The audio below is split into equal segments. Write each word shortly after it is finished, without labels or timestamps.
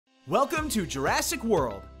Welcome to Jurassic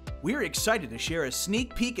World. We're excited to share a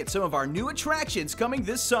sneak peek at some of our new attractions coming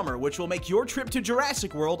this summer, which will make your trip to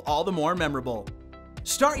Jurassic World all the more memorable.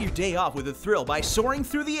 Start your day off with a thrill by soaring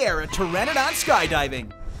through the air at Pteranodon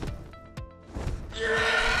skydiving.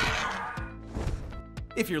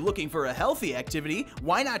 If you're looking for a healthy activity,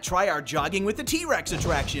 why not try our jogging with the T.Rex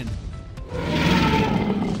attraction?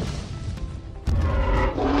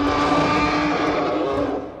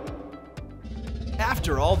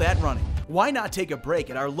 After all that running, why not take a break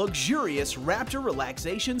at our luxurious Raptor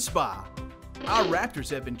Relaxation Spa? Our raptors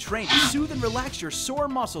have been trained to soothe and relax your sore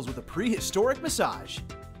muscles with a prehistoric massage.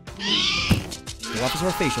 Officer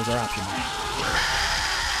facials are optional.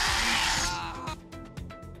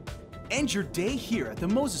 End your day here at the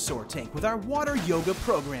Mosasaur tank with our water yoga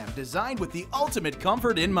program designed with the ultimate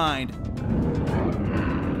comfort in mind.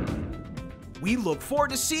 We look forward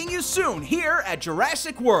to seeing you soon here at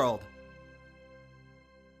Jurassic World.